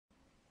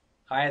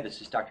Hi,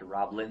 this is Dr.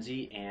 Rob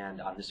Lindsay,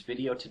 and on this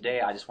video today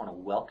I just want to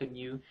welcome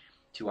you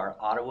to our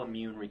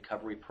Autoimmune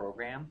Recovery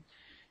Program.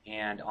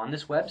 And on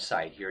this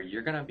website here,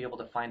 you're going to be able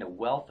to find a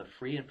wealth of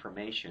free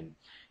information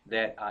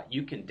that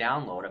you can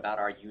download about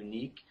our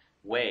unique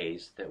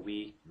ways that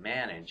we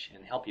manage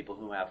and help people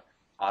who have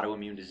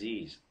autoimmune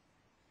disease.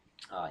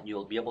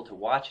 You'll be able to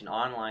watch an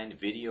online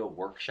video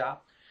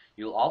workshop.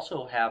 You'll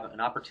also have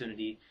an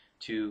opportunity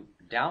to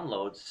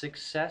download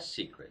success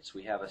secrets.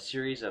 We have a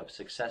series of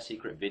success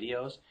secret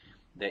videos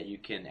that you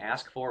can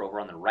ask for over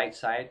on the right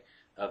side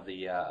of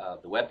the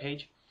web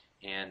page,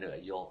 and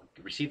you'll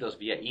receive those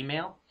via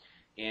email.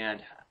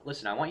 And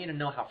listen, I want you to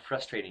know how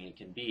frustrating it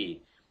can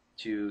be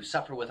to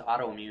suffer with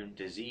autoimmune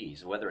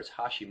disease, whether it's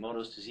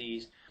Hashimoto's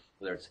disease,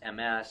 whether it's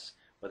MS,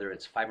 whether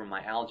it's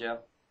fibromyalgia,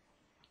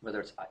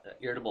 whether it's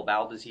irritable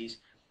bowel disease,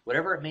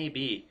 whatever it may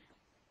be.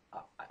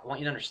 I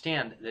want you to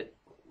understand that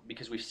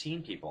because we've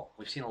seen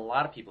a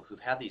lot of people who've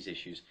had these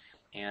issues,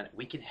 and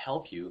we can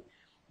help you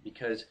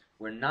because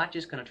we're not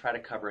just going to try to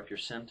cover up your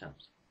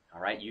symptoms.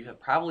 All right, you have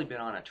probably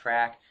been on a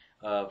track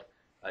of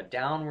a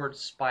downward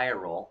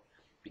spiral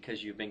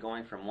because you've been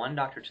going from one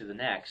doctor to the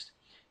next,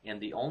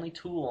 and the only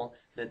tool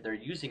that they're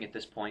using at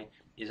this point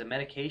is a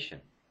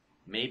medication.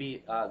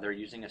 Maybe they're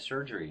using a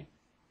surgery.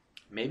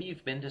 Maybe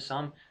you've been to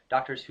some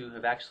doctors who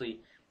have actually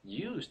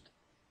used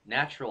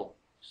natural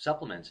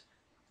supplements,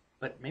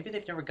 but maybe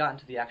they've never gotten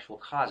to the actual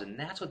cause, and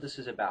that's what this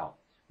is about.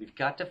 We've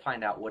got to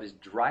find out what is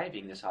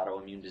driving this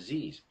autoimmune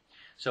disease.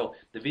 So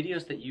the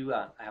videos that you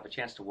have a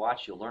chance to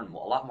watch, you'll learn a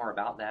lot more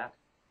about that.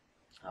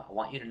 I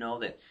want you to know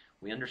that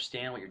we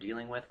understand what you're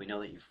dealing with. We know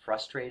that you're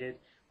frustrated.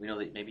 We know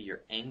that maybe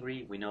you're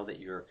angry. We know that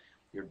you're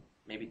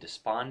maybe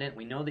despondent.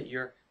 We know that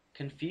you're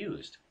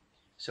confused.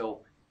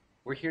 So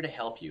we're here to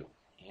help you.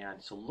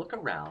 And so look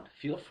around.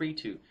 Feel free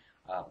to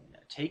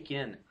take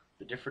in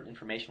the different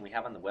information we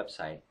have on the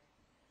website.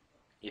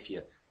 If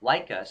you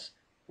like us,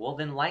 well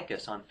then like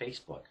us on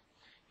Facebook.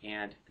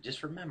 And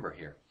just remember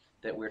here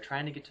that we're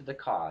trying to get to the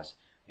cause,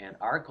 and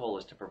our goal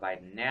is to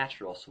provide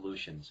natural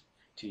solutions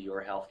to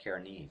your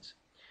healthcare needs.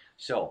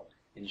 So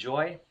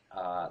enjoy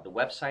the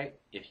website.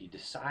 If you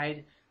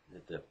decide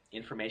that the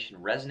information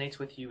resonates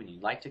with you and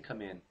you'd like to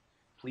come in,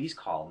 please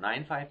call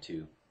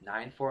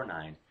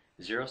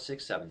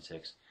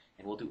 952-949-0676,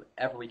 and we'll do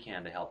whatever we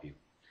can to help you.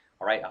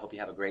 All right, I hope you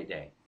have a great day.